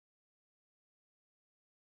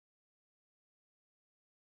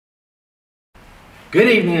Good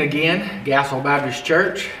evening again, Gassel Baptist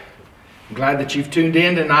Church. I'm glad that you've tuned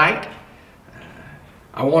in tonight.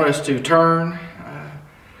 I want us to turn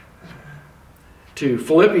to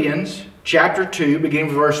Philippians chapter 2, beginning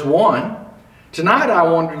with verse 1. Tonight I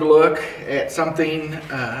wanted to look at something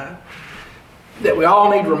that we all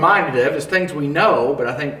need reminded of. It's things we know, but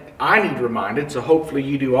I think I need reminded, so hopefully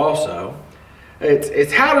you do also.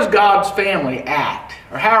 It's how does God's family act?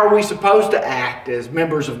 Or how are we supposed to act as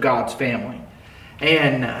members of God's family?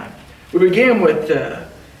 And we begin with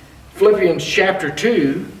Philippians chapter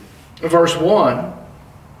 2, verse 1.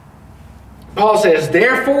 Paul says,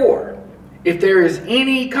 "Therefore, if there is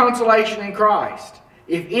any consolation in Christ,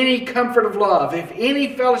 if any comfort of love, if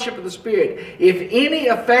any fellowship of the Spirit, if any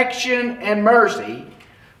affection and mercy,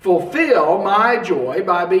 fulfill my joy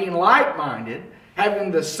by being like-minded,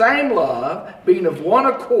 having the same love, being of one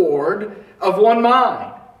accord, of one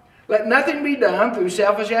mind. Let nothing be done through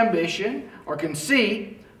selfish ambition or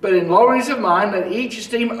conceit, but in lowliness of mind let each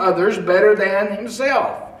esteem others better than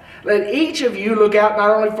himself. Let each of you look out not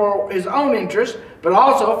only for his own interest, but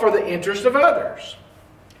also for the interest of others."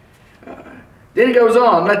 Then he goes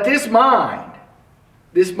on, "Let this mind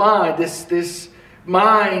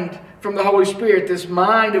from the Holy Spirit, this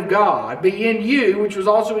mind of God, be in you, which was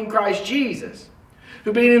also in Christ Jesus,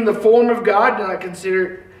 who being in the form of God did not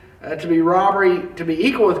consider to be robbery to be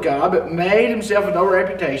equal with God, but made himself of no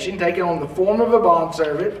reputation, taking on the form of a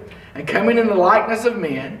bondservant, and coming in the likeness of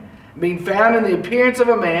men, being found in the appearance of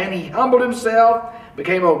a man, he humbled himself,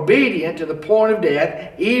 became obedient to the point of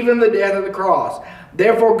death, even the death of the cross.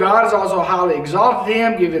 Therefore God has also highly exalted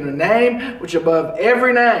him, giving a name which above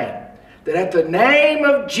every name, that at the name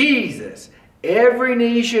of Jesus every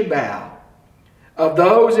knee should bow, of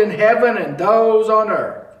those in heaven and those on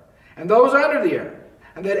earth, and those under the earth,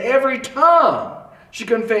 and that every tongue should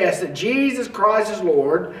confess that Jesus Christ is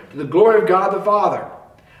Lord, to the glory of God the Father.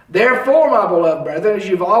 Therefore, my beloved brethren, as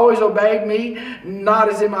you've always obeyed me, not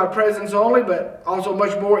as in my presence only, but also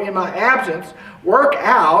much more in my absence, work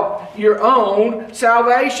out your own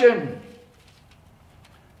salvation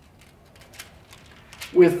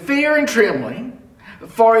with fear and trembling,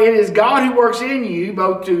 for it is God who works in you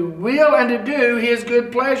both to will and to do his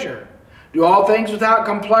good pleasure. Do all things without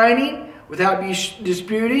complaining, without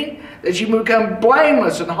disputing, that you may become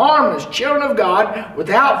blameless and harmless, children of God,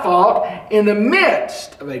 without fault, in the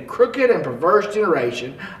midst of a crooked and perverse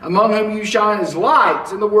generation, among whom you shine as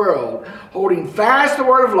lights in the world, holding fast the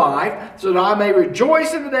word of life, so that I may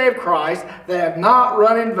rejoice in the day of Christ, that I have not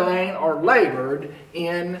run in vain or labored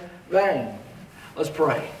in vain." Let's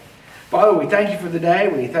pray. Father, we thank you for the day.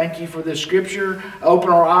 We thank you for this scripture. Open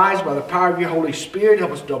our eyes by the power of your Holy Spirit.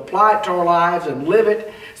 Help us to apply it to our lives and live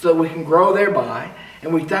it so that we can grow thereby.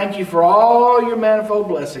 And we thank you for all your manifold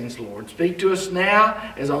blessings, Lord. Speak to us now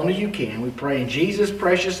as only you can. We pray in Jesus'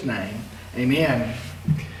 precious name. Amen.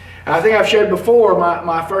 I think I've shared before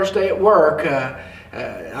my first day at work.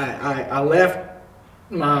 I left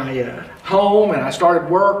my home and I started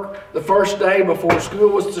work the first day before school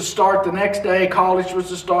was to start the next day, college was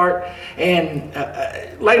to start, and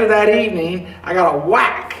later that evening I got a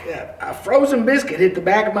whack. A frozen biscuit hit the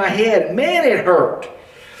back of my head, and man, it hurt.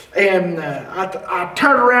 And I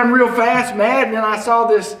turned around real fast, mad, and then I saw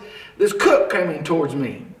this cook coming towards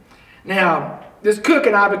me. Now, this cook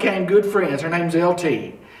and I became good friends. Her name's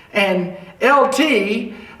LT. And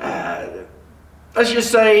LT, let's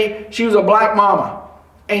just say she was a black mama.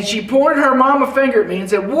 And she pointed her mama finger at me and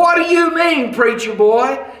said, "What do you mean, preacher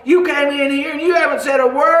boy? You came in here and you haven't said a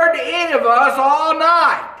word to any of us all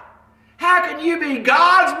night. How can you be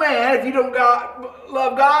God's man if you don't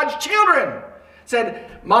love God's children?" Said,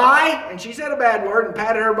 and she said a bad word and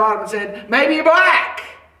patted her bottom and said, "Maybe you're black,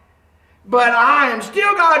 but I am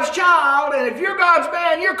still God's child, and if you're God's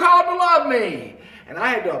man, you're called to love me." And I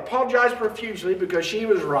had to apologize profusely because she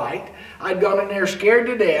was right. I'd gone in there scared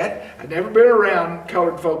to death. I'd never been around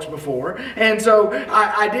colored folks before. And so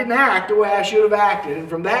I didn't act the way I should have acted. And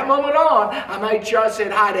from that moment on, I made sure I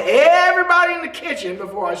said hi to everybody in the kitchen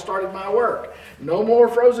before I started my work. No more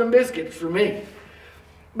frozen biscuits for me.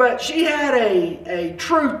 But she had a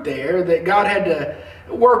truth there that God had to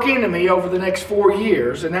work into me over the next 4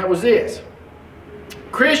 years, and that was this.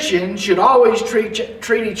 Christians should always treat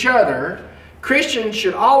each other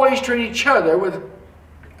with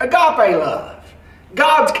agape love,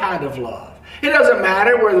 God's kind of love. It doesn't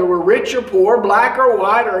matter whether we're rich or poor, black or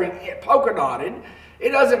white, or polka dotted.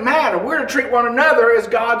 It doesn't matter. We're to treat one another as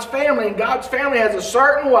God's family, and God's family has a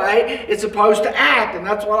certain way it's supposed to act, and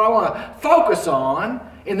that's what I want to focus on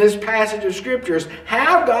in this passage of Scriptures.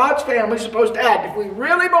 How God's family is supposed to act. If we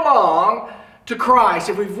really belong to Christ,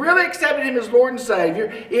 if we've really accepted Him as Lord and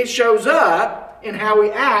Savior, it shows up in how we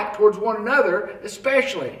act towards one another,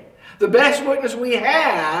 especially. The best witness we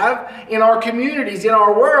have in our communities, in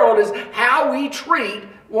our world, is how we treat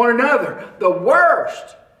one another. The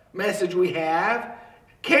worst message we have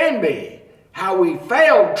can be how we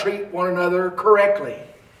fail to treat one another correctly.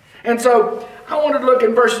 And so I wanted to look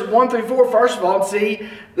in verses 1 through 4, first of all, and see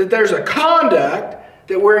that there's a conduct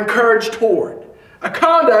that we're encouraged toward. A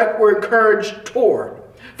conduct we're encouraged toward.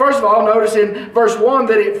 First of all, notice in verse 1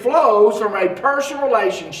 that it flows from a personal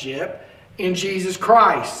relationship in Jesus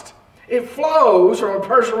Christ. It flows from a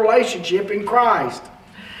personal relationship in Christ.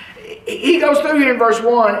 He goes through here in verse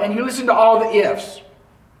 1, and you listen to all the ifs.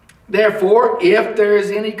 Therefore, if there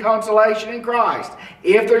is any consolation in Christ,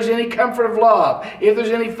 if there's any comfort of love, if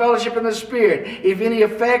there's any fellowship in the Spirit, if any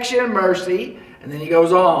affection and mercy, and then he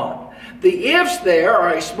goes on. The ifs there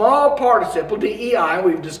are a small participle, DEI,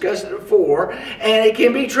 we've discussed it before, and it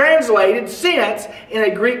can be translated since in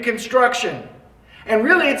a Greek construction. And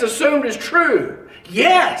really it's assumed as true.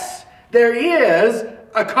 Yes, there is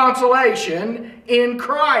a consolation in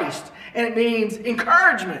Christ, and it means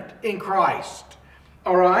encouragement in Christ.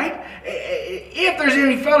 All right? If there's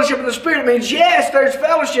any fellowship in the Spirit, it means yes, there's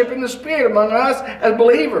fellowship in the Spirit among us as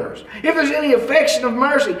believers. If there's any affection of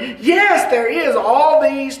mercy, yes, there is all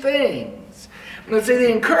these things. And see,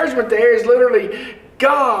 the encouragement there is literally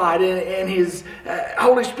God and His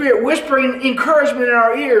Holy Spirit whispering encouragement in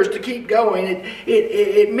our ears to keep going.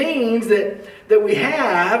 It means that we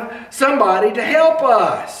have somebody to help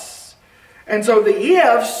us. And so the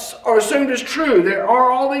ifs are assumed as true. There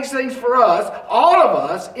are all these things for us, all of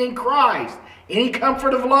us, in Christ. Any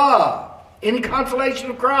comfort of love, any consolation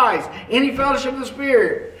of Christ, any fellowship of the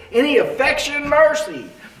Spirit, any affection and mercy.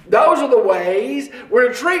 Those are the ways we're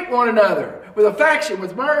to treat one another, with affection,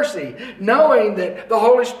 with mercy, knowing that the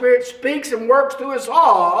Holy Spirit speaks and works through us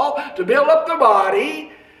all to build up the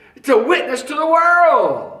body, to witness to the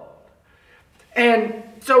world. And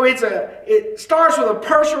so it starts with a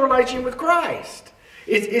personal relationship with Christ.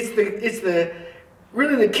 It's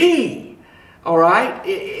really the key. All right?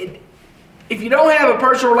 If you don't have a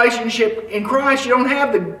personal relationship in Christ, you don't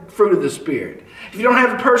have the fruit of the Spirit. If you don't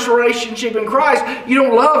have a personal relationship in Christ, you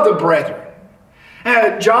don't love the brethren.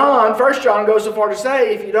 1 John goes so far to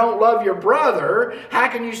say, if you don't love your brother, how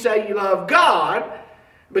can you say you love God?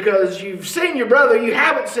 Because you've seen your brother, you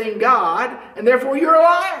haven't seen God, and therefore you're a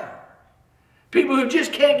liar. People who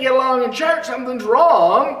just can't get along in church, something's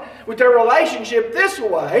wrong with their relationship this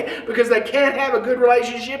way because they can't have a good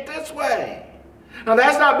relationship this way. Now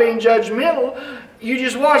that's not being judgmental. You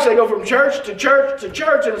just watch, they go from church to church to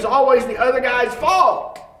church, and it's always the other guy's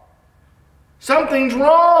fault. Something's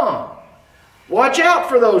wrong. Watch out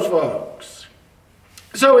for those folks.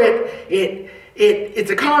 So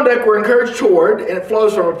it's a conduct we're encouraged toward, and it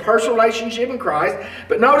flows from a personal relationship in Christ.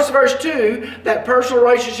 But notice verse 2, that personal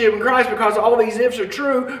relationship in Christ, because all these ifs are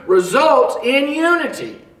true, results in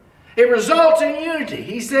unity. It results in unity.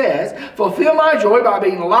 He says, fulfill my joy by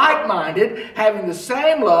being like-minded, having the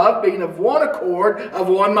same love, being of one accord, of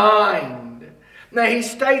one mind. Now he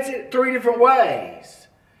states it three different ways.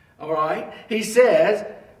 All right? He says,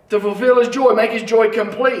 to fulfill his joy, make his joy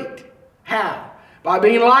complete. How? By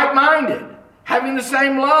being like-minded, having the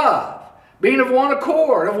same love, being of one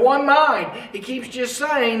accord, of one mind. He keeps just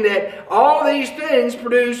saying that all these things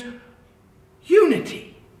produce unity.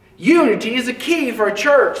 Unity is a key for a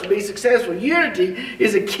church to be successful. Unity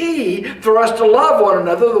is a key for us to love one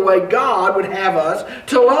another the way God would have us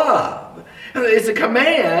to love. It's a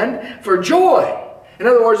command for joy. In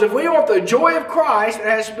other words, if we want the joy of Christ, it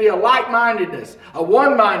has to be a like-mindedness, a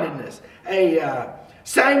one-mindedness, a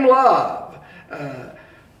same love,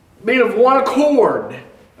 being of one accord.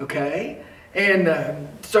 Okay? And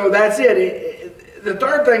so that's it. The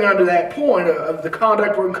third thing under that point of the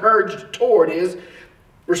conduct we're encouraged toward is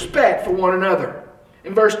respect for one another.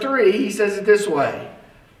 In verse 3, he says it this way.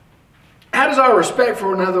 How does our respect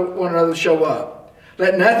for one another show up?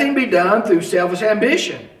 Let nothing be done through selfish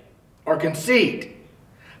ambition or conceit,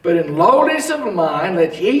 but in lowliness of mind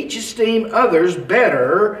let each esteem others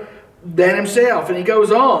better than himself. And he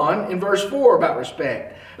goes on in verse 4 about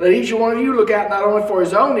respect. Let each one of you look out not only for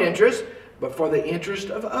his own interest, but for the interest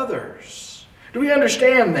of others. Do we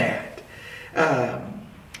understand that?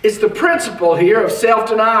 It's the principle here of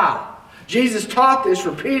self-denial. Jesus taught this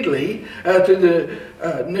repeatedly through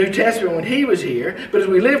the New Testament when he was here. But as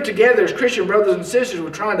we live together as Christian brothers and sisters, we're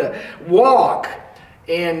trying to walk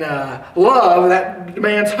in love that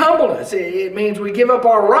demands humbleness. It means we give up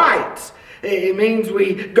our rights. It means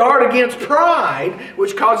we guard against pride,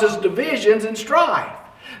 which causes divisions and strife.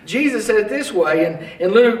 Jesus said it this way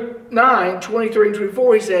in Luke 9:23 and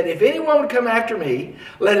 24. He said, if anyone would come after me,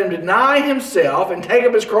 let him deny himself and take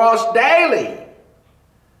up his cross daily.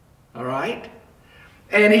 All right?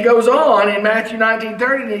 And he goes on in Matthew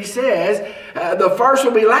 19:30 and he says, the first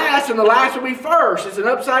will be last and the last will be first. It's an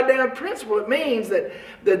upside down principle. It means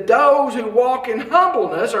that those who walk in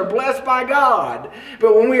humbleness are blessed by God.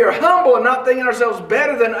 But when we are humble and not thinking ourselves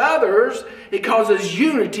better than others, it causes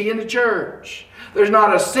unity in the church. There's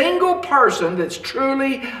not a single person that's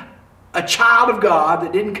truly a child of God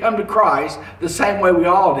that didn't come to Christ the same way we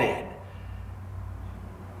all did.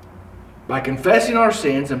 By confessing our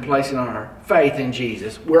sins and placing our faith in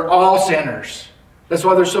Jesus. We're all sinners. That's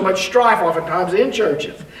why there's so much strife oftentimes in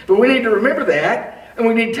churches. But we need to remember that, and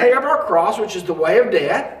we need to take up our cross, which is the way of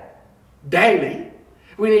death, daily.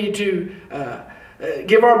 We need to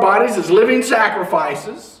give our bodies as living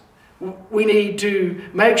sacrifices. We need to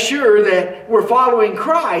make sure that we're following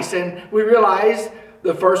Christ, and we realize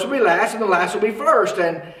the first will be last and the last will be first.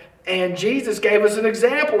 And Jesus gave us an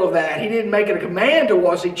example of that. He didn't make it a command to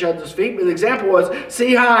wash each other's feet, but the example was,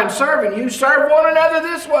 see how I'm serving you, serve one another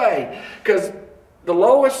this way. Because the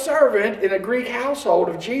lowest servant in a Greek household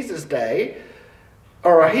of Jesus' day,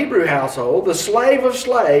 or a Hebrew household, the slave of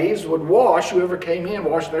slaves would wash whoever came in,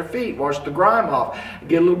 wash their feet, wash the grime off,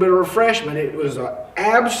 get a little bit of refreshment. It was an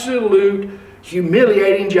absolute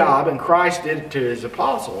humiliating job, and Christ did it to his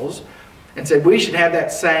apostles and said we should have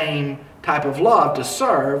that same type of love to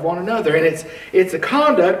serve one another. And it's a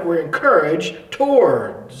conduct we're encouraged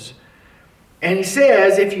towards. And he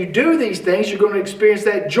says if you do these things, you're going to experience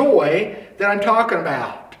that joy that I'm talking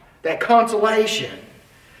about, that consolation.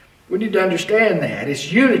 We need to understand that.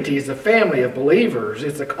 It's unity as a family of believers.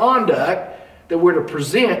 It's a conduct that we're to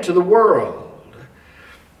present to the world.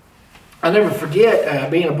 I'll never forget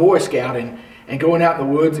being a Boy Scout and going out in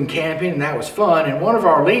the woods and camping, and that was fun. And one of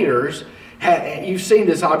our leaders, you've seen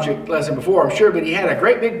this object lesson before, I'm sure, but he had a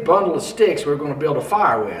great big bundle of sticks we were going to build a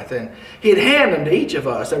fire with. And he'd hand them to each of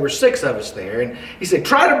us. There were 6 of us there. And he said,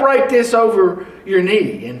 try to break this over your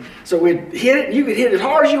knee. And so we'd hit it. You could hit it as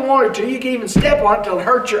hard as you wanted to. You could even step on it till it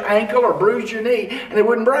hurt your ankle or bruise your knee, and it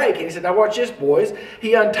wouldn't break. And he said, now watch this, boys.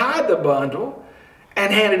 He untied the bundle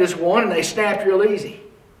and handed us one, and they snapped real easy.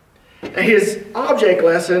 And his object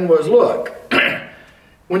lesson was, look,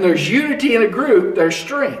 when there's unity in a group, there's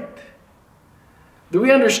strength. Do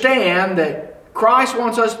we understand that Christ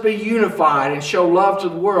wants us to be unified and show love to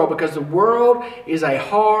the world because the world is a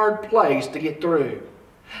hard place to get through?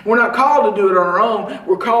 We're not called to do it on our own.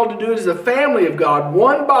 We're called to do it as a family of God,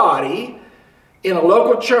 one body in a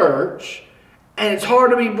local church, and it's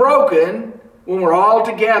hard to be broken when we're all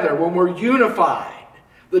together, when we're unified.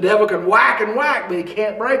 The devil can whack and whack, but he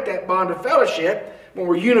can't break that bond of fellowship when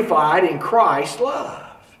we're unified in Christ's love.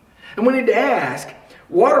 And we need to ask,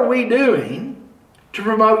 what are we doing to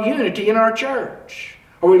promote unity in our church?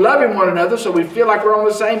 Are we loving one another so we feel like we're on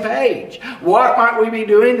the same page? What might we be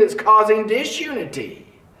doing that's causing disunity?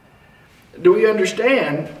 Do we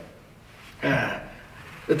understand that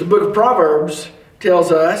the book of Proverbs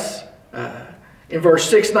tells us in verse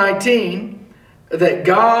 6:19 that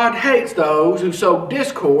God hates those who sow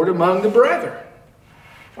discord among the brethren?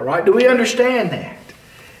 All right, do we understand that?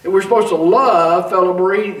 And we're supposed to love fellow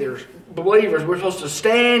believers. We're supposed to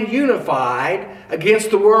stand unified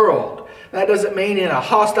against the world. That doesn't mean in a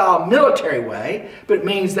hostile military way, but it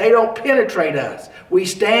means they don't penetrate us. We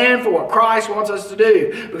stand for what Christ wants us to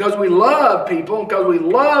do. Because we love people, because we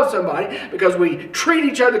love somebody, because we treat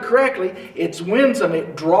each other correctly, it's winsome.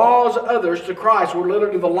 It draws others to Christ. We're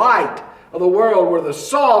literally the light of the world. We're the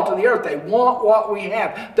salt of the earth. They want what we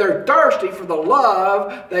have. They're thirsty for the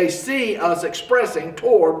love they see us expressing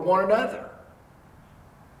toward one another.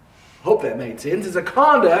 Hope that made sense. It's a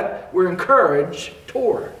conduct we're encouraged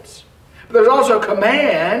towards. But there's also a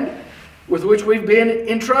command with which we've been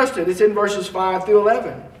entrusted. It's in verses 5 through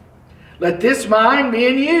 11. Let this mind be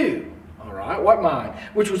in you. All right, what mind?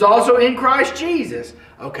 Which was also in Christ Jesus.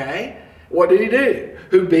 Okay, what did he do?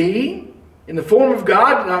 Who being in the form of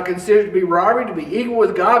God did not consider it to be robbery to be equal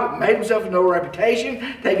with God, but made himself of no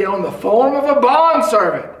reputation, taking on the form of a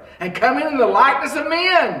bondservant, and coming in the likeness of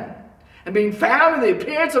men. And being found in the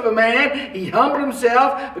appearance of a man, he humbled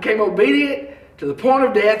himself, became obedient to the point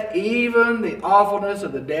of death, even the awfulness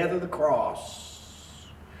of the death of the cross.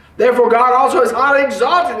 Therefore God also has highly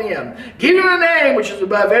exalted him, giving him a name which is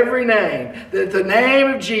above every name, that at the name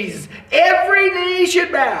of Jesus every knee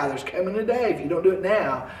should bow. There's coming a day, if you don't do it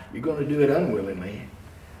now, you're going to do it unwillingly.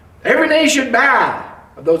 Every knee should bow,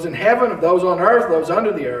 of those in heaven, of those on earth, those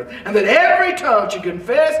under the earth, and that every tongue should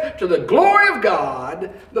confess to the glory of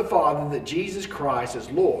God the Father that Jesus Christ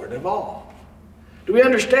is Lord of all. Do we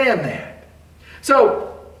understand that?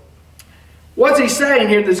 So, what's he saying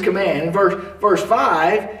here in this command? In verse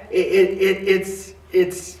 5, it's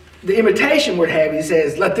the imitation we're having. He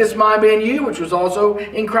says, let this mind be in you, which was also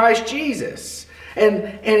in Christ Jesus.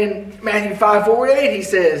 And in Matthew 5:48, he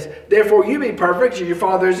says, therefore you be perfect, as your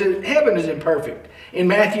Father in heaven is perfect. In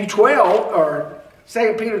Matthew 12, or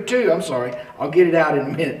 2 Peter 2, I'm sorry, I'll get it out in a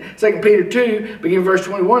minute. 2 Peter 2, beginning verse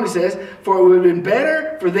 21, it says, for it would have been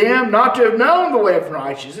better for them not to have known the way of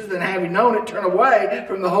righteousness than having known it, turn away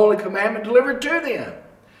from the holy commandment delivered to them.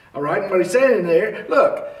 All right, and what he's saying in there,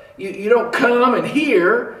 look, you don't come and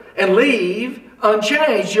hear and leave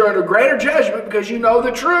unchanged. You're under greater judgment because you know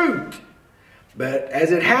the truth. But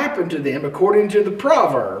as it happened to them, according to the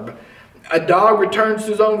proverb, a dog returns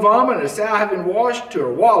to his own vomit, and a sow having washed to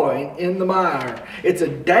her wallowing in the mire. It's a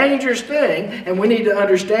dangerous thing, and we need to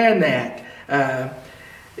understand that.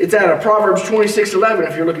 It's out of Proverbs 26:11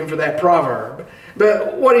 if you're looking for that proverb.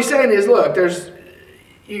 But what he's saying is, look,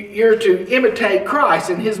 you're to imitate Christ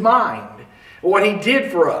in his mind, what he did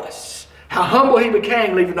for us. How humble he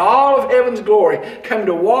became, leaving all of heaven's glory, coming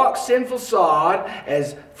to walk sinful sod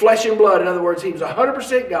as flesh and blood. In other words, he was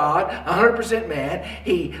 100% God, 100% man.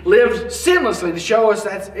 He lived sinlessly to show us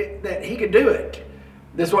that he could do it.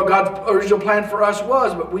 That's what God's original plan for us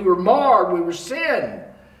was. But we were marred, we were sin.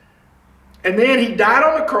 And then he died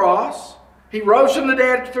on the cross. He rose from the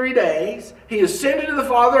dead after 3 days. He ascended to the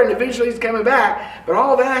Father, and eventually he's coming back. But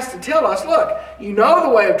all that's to tell us, look, you know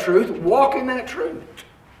the way of truth, walk in that truth.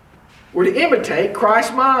 We're to imitate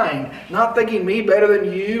Christ's mind, not thinking me better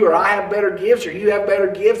than you, or I have better gifts, or you have better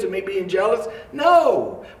gifts, and me being jealous.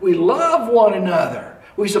 No, we love one another.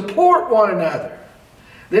 We support one another.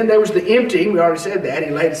 Then there was the emptying. We already said that. He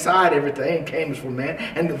laid aside everything and came as for man.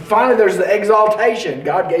 And finally there's the exaltation.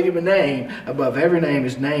 God gave him a name above every name.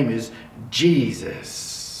 His name is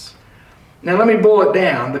Jesus. Now let me boil it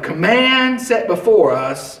down. The command set before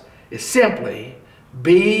us is simply,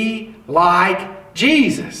 be like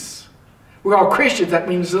Jesus. We're all Christians. That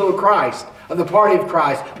means the little Christ, of the party of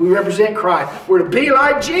Christ. We represent Christ. We're to be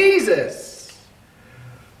like Jesus.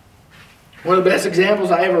 One of the best examples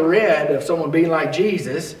I ever read of someone being like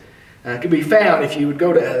Jesus could be found if you would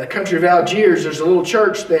go to the country of Algiers. There's a little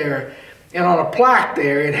church there, and on a plaque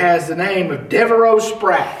there it has the name of Devereux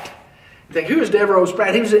Spratt. You think, who is Devereux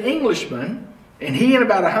Spratt? He was an Englishman, and he and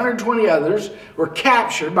about 120 others were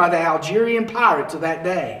captured by the Algerian pirates of that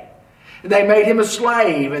day. They made him a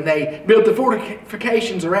slave, and they built the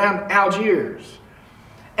fortifications around Algiers.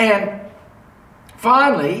 And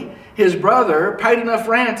finally, his brother paid enough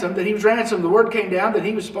ransom that he was ransomed. The word came down that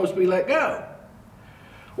he was supposed to be let go.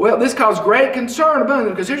 Well, this caused great concern among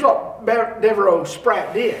them, because here's what Devereux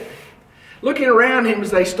Spratt did. Looking around him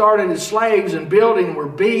as they started as slaves and building and were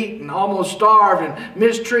beat and almost starved and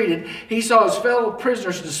mistreated, he saw his fellow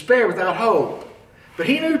prisoners despair without hope. But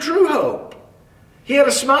he knew true hope. He had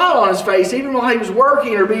a smile on his face even while he was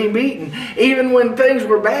working or being beaten. Even when things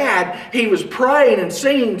were bad, he was praying and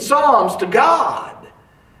singing psalms to God.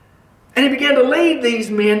 And he began to lead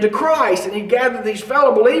these men to Christ. And he gathered these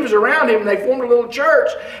fellow believers around him, and they formed a little church.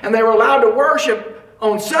 And they were allowed to worship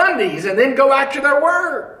on Sundays and then go back to their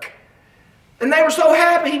work. And they were so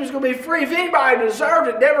happy he was going to be free. If anybody deserved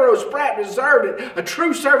it, Devereux Spratt deserved it. A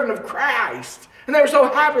true servant of Christ. And they were so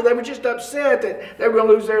happy, they were just upset that they were going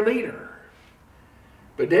to lose their leader.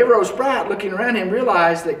 But Devereux Spratt, looking around him,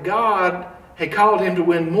 realized that God had called him to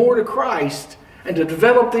win more to Christ and to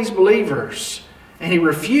develop these believers. And he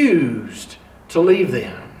refused to leave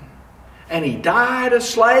them. And he died a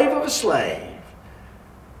slave of a slave,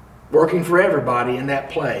 working for everybody in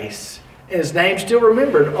that place. And his name's still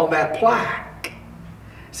remembered on that plaque.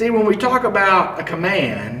 See, when we talk about a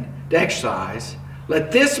command to exercise,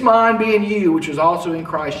 let this mind be in you, which was also in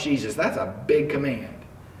Christ Jesus. That's a big command.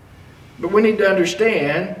 But we need to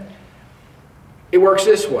understand it works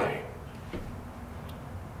this way.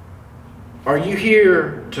 Are you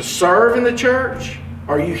here to serve in the church?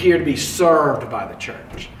 Or are you here to be served by the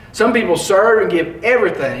church? Some people serve and give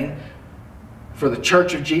everything for the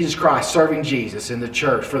church of Jesus Christ, serving Jesus in the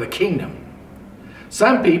church, for the kingdom.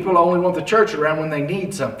 Some people only want the church around when they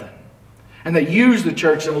need something. And they use the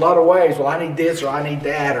church in a lot of ways. Well, I need this or I need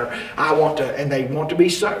that, or I want to, and they want to be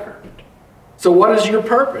served. So what is your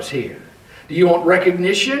purpose here? Do you want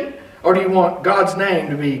recognition, or do you want God's name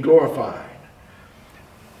to be glorified?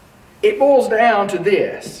 It boils down to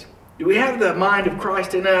this. Do we have the mind of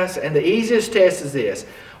Christ in us? And the easiest test is this.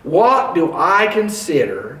 What do I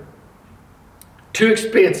consider too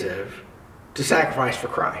expensive to sacrifice for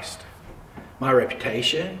Christ? My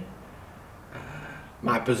reputation,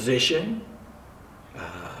 my position,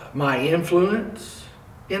 my influence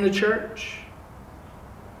in the church?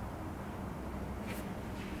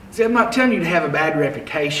 See, I'm not telling you to have a bad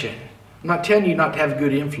reputation. I'm not telling you not to have a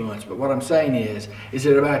good influence, but what I'm saying is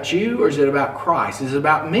it about you or is it about Christ? Is it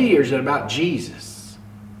about me or is it about Jesus?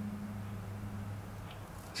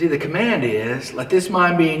 See, the command is, let this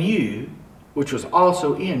mind be in you, which was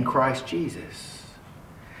also in Christ Jesus.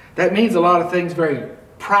 That means a lot of things very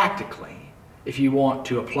practically if you want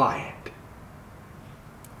to apply it.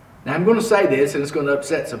 Now, I'm going to say this, and it's going to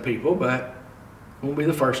upset some people, but it won't be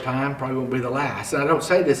the first time, probably won't be the last. And I don't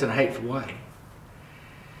say this in a hateful way.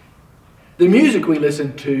 The music that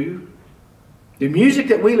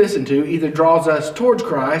we listen to either draws us towards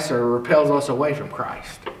Christ or repels us away from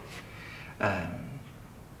Christ.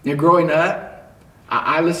 Growing up,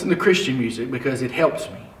 I listen to Christian music because it helps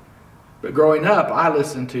me. But growing up, I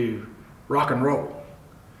listened to rock and roll,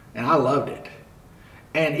 and I loved it.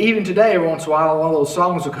 And even today, every once in a while, one of those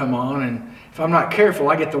songs will come on, and if I'm not careful,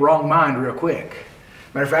 I get the wrong mind real quick.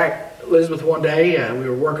 Matter of fact, Elizabeth one day, we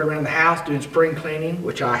were working around the house doing spring cleaning,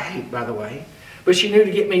 which I hate, by the way. But she knew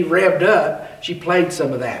to get me revved up, she played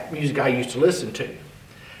some of that music I used to listen to.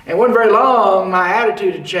 And it wasn't very long, my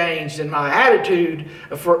attitude had changed, and my attitude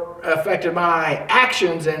affected my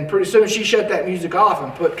actions, and pretty soon she shut that music off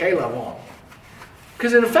and put K-Love on.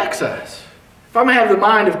 Because it affects us. If I'm going to have the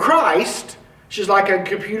mind of Christ, it's just like a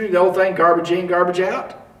computer, the old thing, garbage in, garbage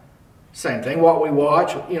out. Same thing, what we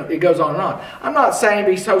watch, it goes on and on. I'm not saying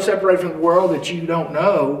be so separated from the world that you don't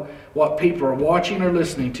know what people are watching or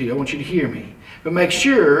listening to. I want you to hear me. But make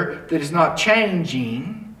sure that it's not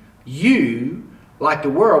changing you like the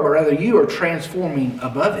world, but rather you are transforming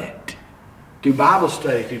above it. Through Bible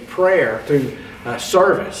study, through prayer, through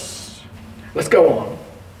service. Let's go on.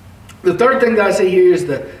 The third thing that I see here is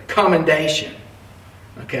the commendation,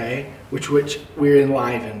 okay, which we're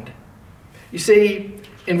enlivened. You see,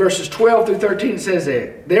 in verses 12 through 13 it says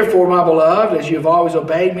that, therefore, my beloved, as you have always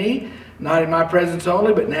obeyed me, not in my presence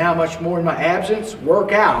only, but now much more in my absence,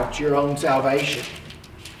 work out your own salvation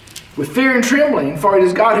with fear and trembling, for it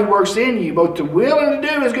is God who works in you, both to will and to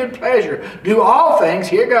do his good pleasure. Do all things,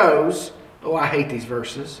 here goes, oh, I hate these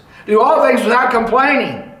verses. Do all things without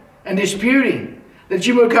complaining and disputing, that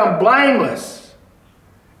you may become blameless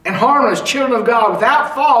and harmless children of God,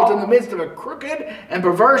 without fault in the midst of a crooked and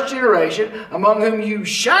perverse generation, among whom you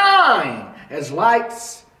shine as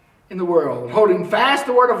lights in the world, holding fast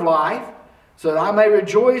the word of life, so that I may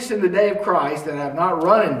rejoice in the day of Christ, that I have not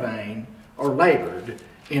run in vain or labored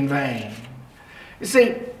in vain. You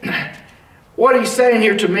see, what he's saying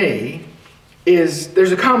here to me is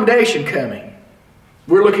there's a commendation coming.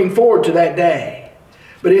 We're looking forward to that day.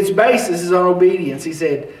 But its basis is on obedience. He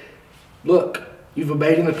said, look, you've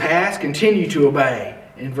obeyed in the past, continue to obey.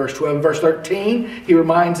 In verse 12 and verse 13, he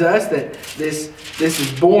reminds us that this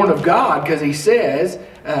is born of God, because he says,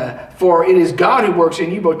 for it is God who works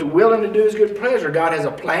in you, both to will and to do his good pleasure. God has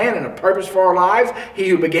a plan and a purpose for our lives. He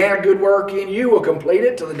who began a good work in you will complete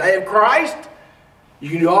it to the day of Christ. You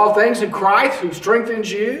can do all things in Christ who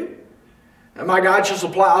strengthens you. And my God shall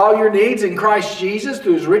supply all your needs in Christ Jesus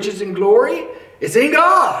through his riches and glory. It's in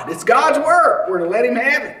God. It's God's work. We're to let him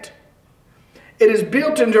have it. It is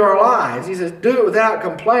built into our lives. He says, do it without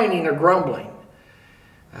complaining or grumbling.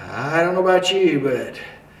 I don't know about you, but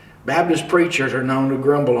Baptist preachers are known to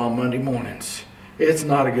grumble on Monday mornings. It's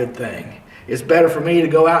not a good thing. It's better for me to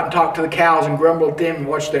go out and talk to the cows and grumble at them and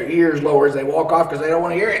watch their ears lower as they walk off because they don't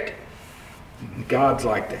want to hear it. God's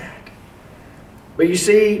like that. But you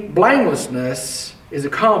see, blamelessness is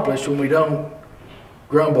accomplished when we don't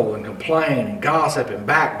grumble and complain and gossip and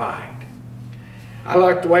backbite. I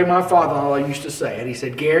like the way my father-in-law used to say it. He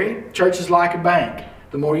said, Gary, church is like a bank.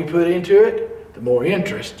 The more you put into it, the more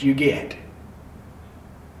interest you get.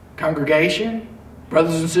 Congregation,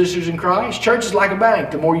 brothers and sisters in Christ, church is like a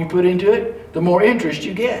bank. The more you put into it, the more interest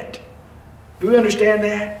you get. Do we understand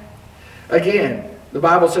that? Again, the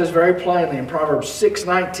Bible says very plainly in Proverbs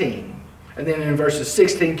 6:19, and then in verses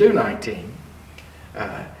 16 through 19,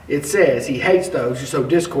 it says, he hates those who sow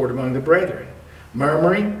discord among the brethren.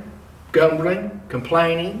 Murmuring, grumbling,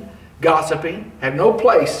 complaining, gossiping have no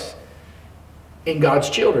place in God's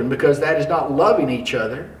children, because that is not loving each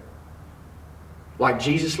other like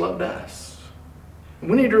Jesus loved us. And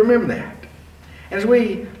we need to remember that. As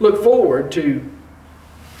we look forward to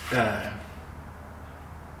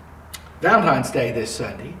Valentine's Day this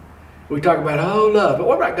Sunday, we talk about, oh, love. But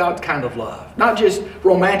what about God's kind of love? Not just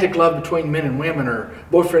romantic love between men and women, or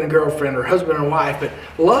boyfriend and girlfriend, or husband and wife, but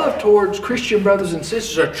love towards Christian brothers and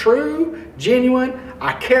sisters, a true, genuine,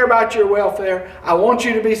 I care about your welfare, I want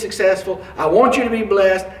you to be successful, I want you to be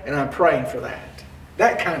blessed, and I'm praying for that.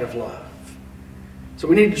 That kind of love. So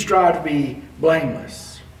we need to strive to be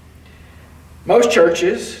blameless. Most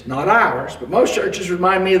churches, not ours, but most churches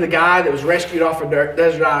remind me of the guy that was rescued off a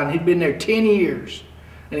desert island. He'd been there 10 years.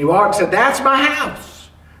 And he walked and said, "That's my house."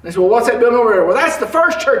 And they said, "Well, what's that building over there?" "Well, that's the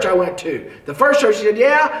first church I went to." The first church, he said,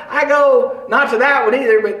 "Yeah, I go not to that one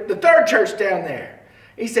either, but the third church down there."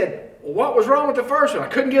 He said, "Well, what was wrong with the first one? I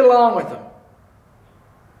couldn't get along with them."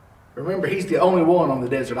 Remember, he's the only one on the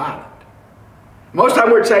desert island. Most of the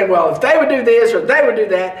time we're saying, well, if they would do this or they would do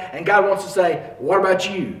that, and God wants to say, "What about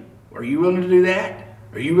you? Are you willing to do that?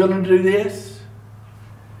 Are you willing to do this?"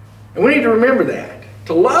 And we need to remember that.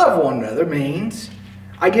 To love one another means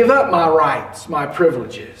I give up my rights, my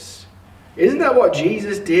privileges. Isn't that what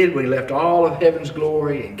Jesus did when he left all of heaven's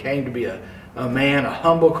glory and came to be a man, a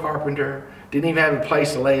humble carpenter, didn't even have a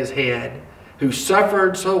place to lay his head, who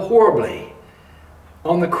suffered so horribly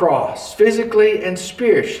on the cross, physically and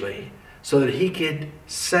spiritually, so that he could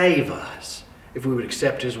save us if we would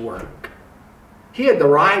accept his work? He had the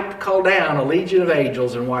right to call down a legion of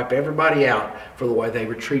angels and wipe everybody out for the way they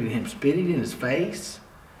were treating him, spitting in his face,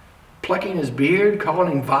 plucking his beard,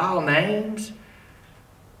 calling him vile names.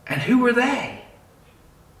 And who were they?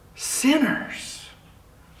 Sinners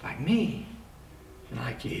like me and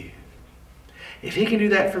like you. If he can do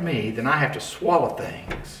that for me, then I have to swallow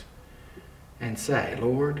things and say,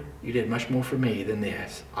 "Lord, you did much more for me than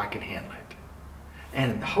this. I can handle it."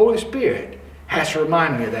 And the Holy Spirit has to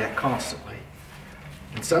remind me of that constantly.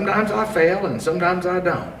 And sometimes I fail and sometimes I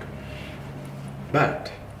don't.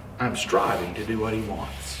 But I'm striving to do what he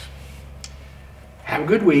wants. Have a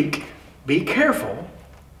good week. Be careful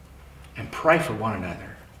and pray for one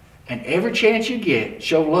another. And every chance you get,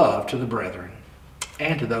 show love to the brethren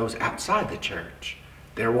and to those outside the church.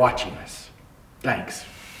 They're watching us. Thanks.